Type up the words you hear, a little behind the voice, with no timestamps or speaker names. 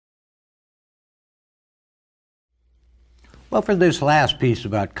Well, for this last piece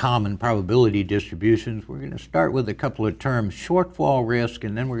about common probability distributions, we're going to start with a couple of terms, shortfall risk,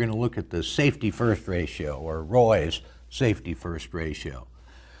 and then we're going to look at the safety first ratio, or Roy's safety first ratio.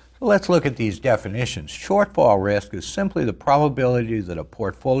 So let's look at these definitions. Shortfall risk is simply the probability that a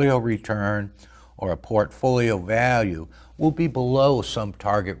portfolio return or a portfolio value will be below some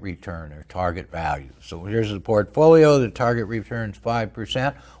target return or target value. So here's the portfolio, the target return is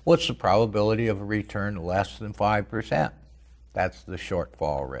 5%. What's the probability of a return less than 5%? That's the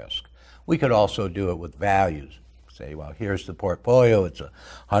shortfall risk. We could also do it with values. Say, well, here's the portfolio, it's a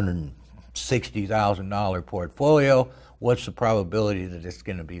 $160,000 portfolio. What's the probability that it's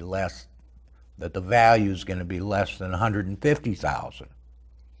going to be less, that the value is going to be less than $150,000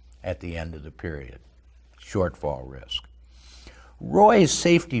 at the end of the period? Shortfall risk. Roy's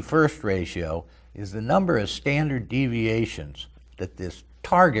safety first ratio is the number of standard deviations that this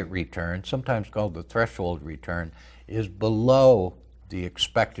target return, sometimes called the threshold return, is below the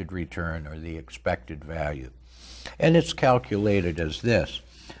expected return or the expected value. And it's calculated as this.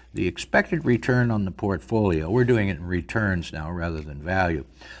 The expected return on the portfolio, we're doing it in returns now rather than value.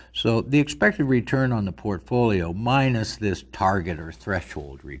 So the expected return on the portfolio minus this target or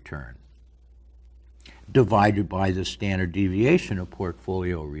threshold return, divided by the standard deviation of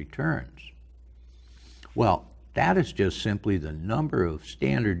portfolio returns. Well, that is just simply the number of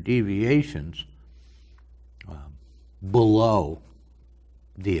standard deviations below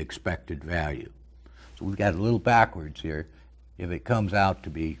the expected value. So we've got a little backwards here. If it comes out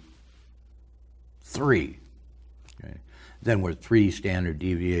to be 3, okay, then we're 3 standard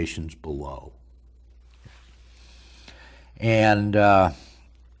deviations below. And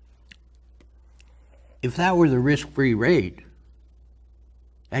if that were the risk-free rate,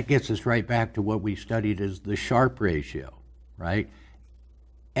 that gets us right back to what we studied as the Sharpe ratio, right?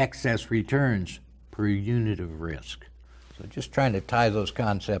 Excess returns per unit of risk. So just trying to tie those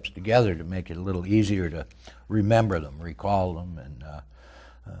concepts together to make it a little easier to remember them, recall them, and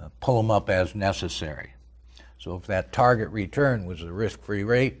pull them up as necessary. So if that target return was the risk-free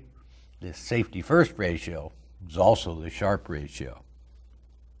rate, this safety first ratio is also the Sharpe ratio.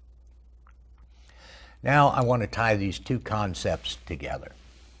 Now I want to tie these two concepts together.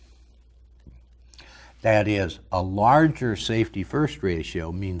 That is, a larger safety first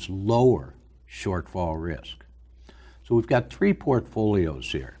ratio means lower shortfall risk. So we've got 3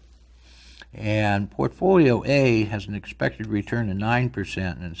 portfolios here. And portfolio A has an expected return of 9%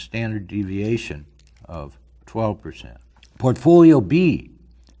 and a standard deviation of 12%. Portfolio B,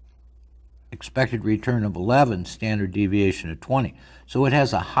 expected return of 11, standard deviation of 20. So it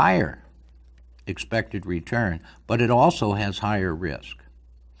has a higher expected return, but it also has higher risk.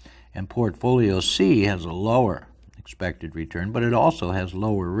 And portfolio C has a lower expected return, but it also has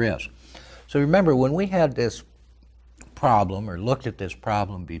lower risk. So remember, when we had this problem or looked at this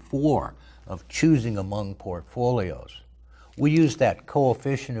problem before of choosing among portfolios, we used that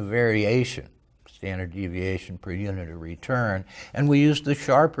coefficient of variation, standard deviation per unit of return, and we used the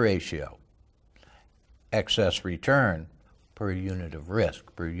Sharpe ratio, excess return per unit of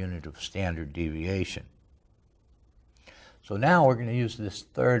risk, per unit of standard deviation. So now we're going to use this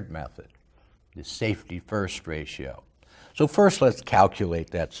third method, the safety first ratio. So first let's calculate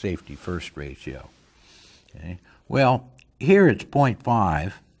that safety first ratio. Okay. Well, here it's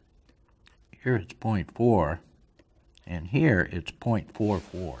 0.5, here it's 0.4, and here it's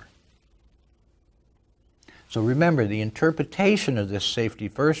 0.44. So remember, the interpretation of this safety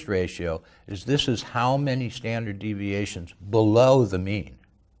first ratio is this is how many standard deviations below the mean.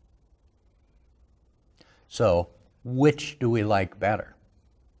 So which do we like better?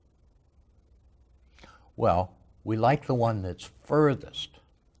 Well, we like the one that's furthest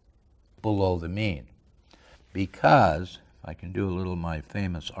below the mean, because if I can do a little of my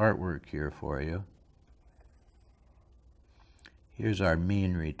famous artwork here for you. Here's our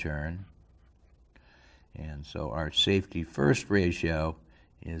mean return. And so our safety first ratio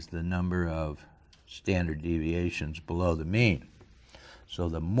is the number of standard deviations below the mean. So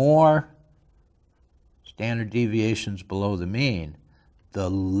the more standard deviations below the mean, the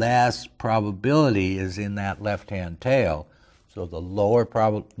less probability is in that left-hand tail. So the lower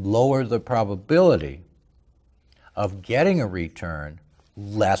the probability of getting a return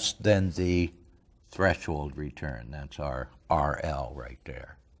less than the threshold return. That's our RL right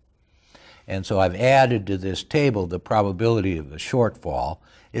there. And so I've added to this table the probability of a shortfall.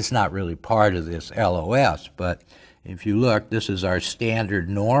 It's not really part of this LOS, but if you look, this is our standard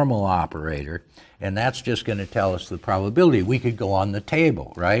normal operator, and that's just going to tell us the probability. We could go on the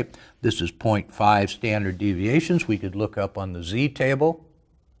table, right? This is 0.5 standard deviations. We could look up on the Z table,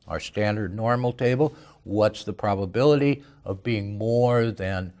 our standard normal table, What's the probability of being more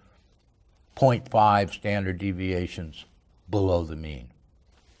than 0.5 standard deviations below the mean?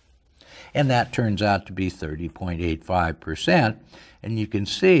 And that turns out to be 30.85%. And you can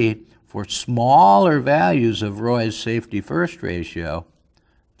see for smaller values of Roy's safety first ratio,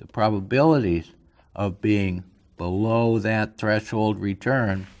 the probabilities of being below that threshold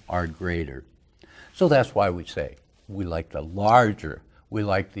return are greater. So that's why we say we like the larger, we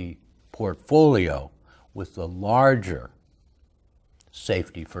like the portfolio with the larger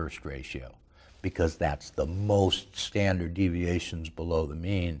safety first ratio, because that's the most standard deviations below the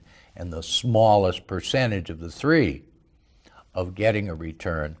mean and the smallest percentage of the three of getting a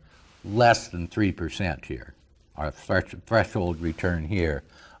return less than 3% here, our threshold return here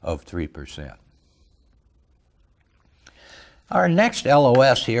of 3%. Our next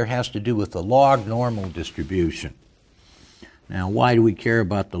LOS here has to do with the log-normal distribution. Now, why do we care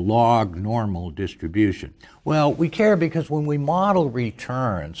about the log-normal distribution? Well, we care because when we model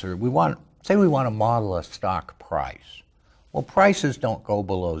returns, or say we want to model a stock price, well, prices don't go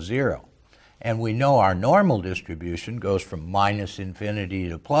below zero. And we know our normal distribution goes from minus infinity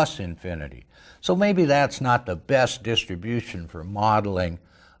to plus infinity. So maybe that's not the best distribution for modeling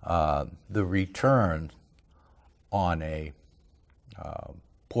the return on a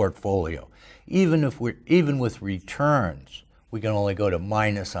portfolio. Even with returns, we can only go to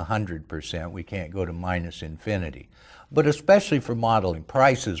minus 100%. We can't go to minus infinity. But especially for modeling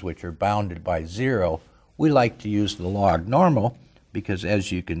prices, which are bounded by zero, we like to use the log normal because,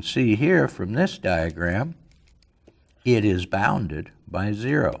 as you can see here from this diagram, it is bounded by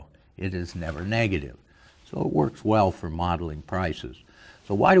zero. It is never negative. So it works well for modeling prices.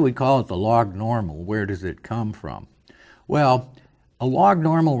 So why do we call it the log normal? Where does it come from? Well, a log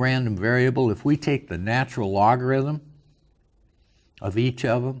normal random variable, if we take the natural logarithm of each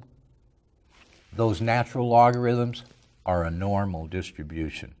of them, those natural logarithms are a normal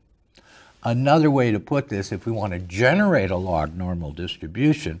distribution. Another way to put this, if we want to generate a log normal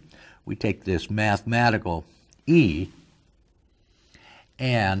distribution, we take this mathematical E,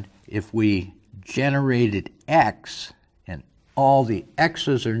 and if we generated X, and all the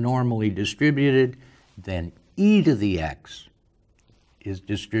X's are normally distributed, then E to the X is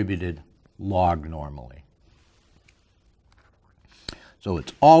distributed log normally. So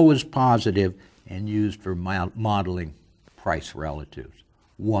it's always positive and used for modeling price relatives.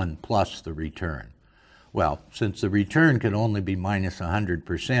 1 plus the return. Well, since the return can only be minus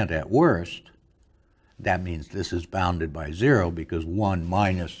 100% at worst, that means this is bounded by zero because 1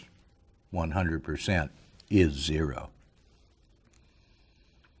 minus 100% is zero.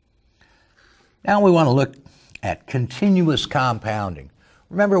 Now we want to look at continuous compounding.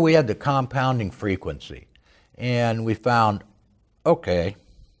 Remember, we had the compounding frequency, and we found, okay,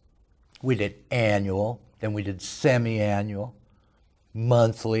 we did annual, then we did semi-annual,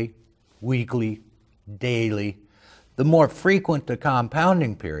 monthly, weekly, daily. The more frequent the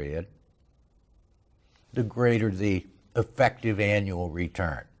compounding period, the greater the effective annual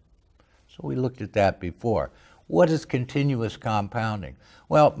return. So we looked at that before. What is continuous compounding?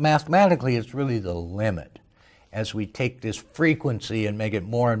 Well, mathematically, it's really the limit. As we take this frequency and make it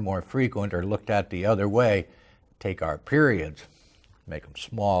more and more frequent, or looked at the other way, take our periods, make them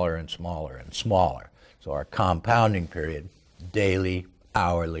smaller and smaller and smaller. So our compounding period, daily,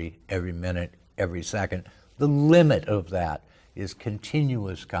 hourly, every minute, every second, the limit of that is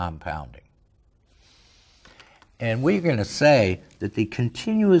continuous compounding. And we're going to say that the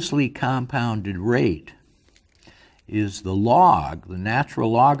continuously compounded rate is the log, the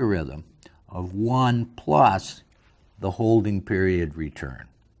natural logarithm, of 1 plus the holding period return.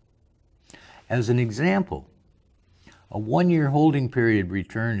 As an example, a 1-year holding period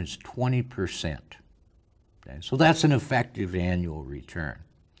return is 20%. Okay, so that's an effective annual return.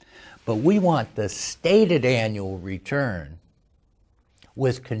 But we want the stated annual return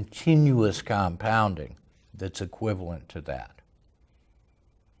with continuous compounding that's equivalent to that.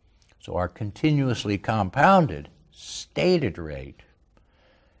 So our continuously compounded stated rate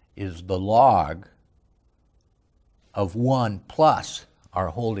is the log of 1 plus our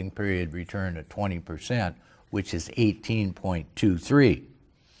holding period return at 20%, which is 18.23.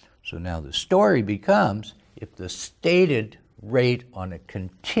 So now the story becomes, if the stated rate on a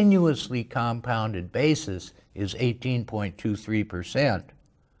continuously compounded basis is 18.23%,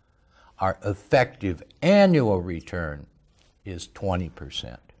 our effective annual return is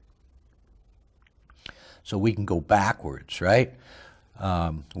 20%. So we can go backwards, right?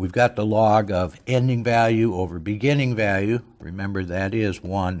 We've got the log of ending value over beginning value. Remember, that is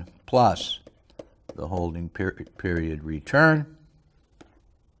 1 plus the holding period return.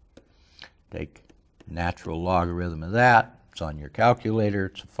 Take natural logarithm of that. It's on your calculator.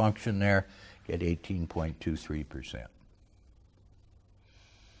 It's a function there. Get 18.23%.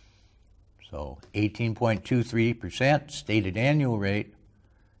 So 18.23% stated annual rate,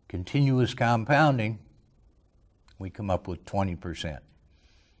 continuous compounding, we come up with 20%.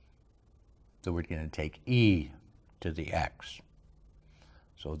 So we're going to take e to the x.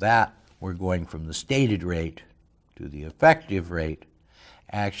 So that we're going from the stated rate to the effective rate.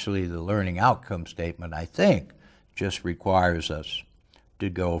 Actually, the learning outcome statement, I think, just requires us to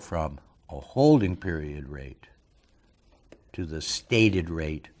go from a holding period rate to the stated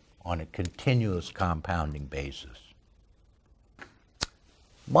rate on a continuous compounding basis.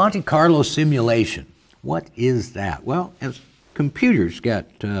 Monte Carlo simulation. What is that? Well, as computers got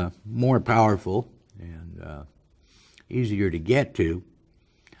more powerful and easier to get to,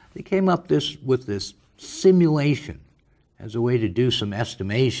 they came up with this simulation as a way to do some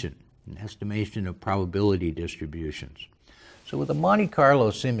estimation, an estimation of probability distributions. So with a Monte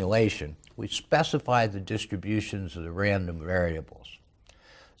Carlo simulation, we specify the distributions of the random variables.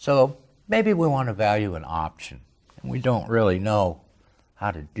 So maybe we want to value an option, and we don't really know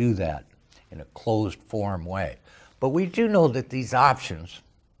how to do that in a closed form way. But we do know that these options,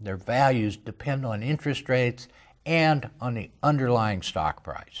 their values depend on interest rates and on the underlying stock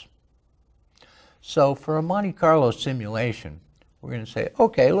price. So for a Monte Carlo simulation, we're going to say,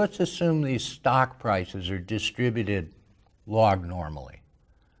 okay, let's assume these stock prices are distributed log normally.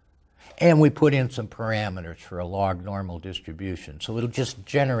 And we put in some parameters for a log normal distribution. So it'll just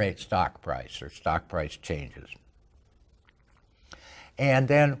generate stock price or stock price changes. And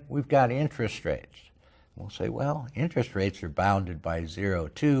then we've got interest rates. We'll say, well, interest rates are bounded by 0,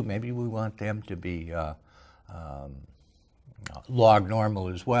 2. Maybe we want them to be log normal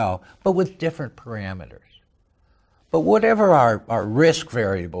as well, but with different parameters. But whatever our risk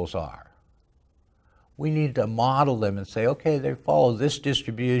variables are, we need to model them and say, okay, they follow this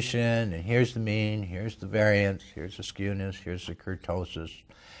distribution, and here's the mean, here's the variance, here's the skewness, here's the kurtosis.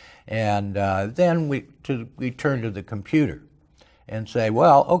 And then we turn to the computer and say,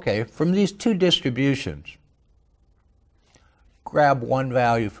 well, okay, from these two distributions, grab one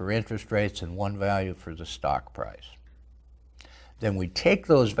value for interest rates and one value for the stock price. Then we take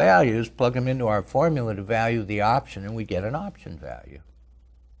those values, plug them into our formula to value the option, and we get an option value.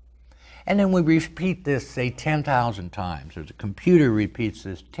 And then we repeat this, say, 10,000 times, or the computer repeats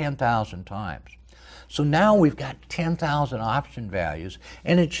this 10,000 times. So now we've got 10,000 option values,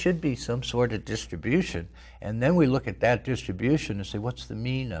 and it should be some sort of distribution. And then we look at that distribution and say, what's the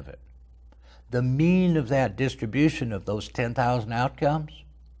mean of it? The mean of that distribution of those 10,000 outcomes,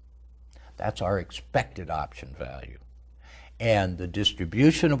 that's our expected option value. And the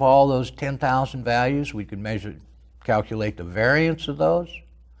distribution of all those 10,000 values, we can calculate the variance of those.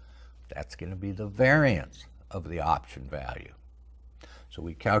 That's going to be the variance of the option value. So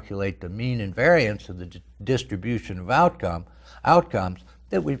we calculate the mean and variance of the distribution of outcomes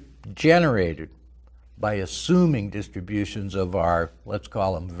that we've generated by assuming distributions of our, let's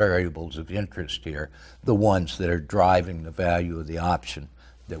call them variables of interest here, the ones that are driving the value of the option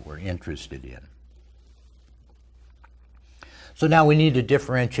that we're interested in. So now we need to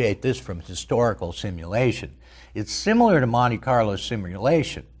differentiate this from historical simulation. It's similar to Monte Carlo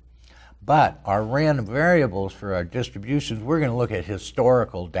simulation, but our random variables for our distributions, we're going to look at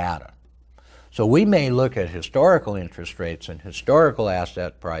historical data. So we may look at historical interest rates and historical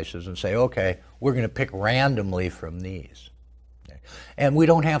asset prices and say, okay, we're going to pick randomly from these. Okay. And we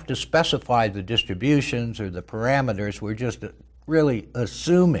don't have to specify the distributions or the parameters. We're just really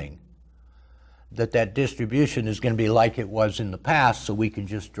assuming that that distribution is going to be like it was in the past, so we can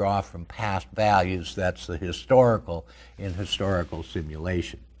just draw from past values. That's the historical in historical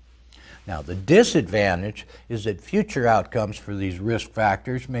simulation. Now, the disadvantage is that future outcomes for these risk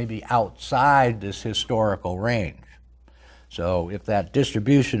factors may be outside this historical range. So if that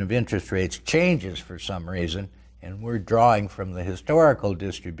distribution of interest rates changes for some reason, and we're drawing from the historical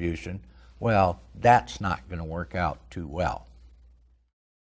distribution, well, that's not going to work out too well.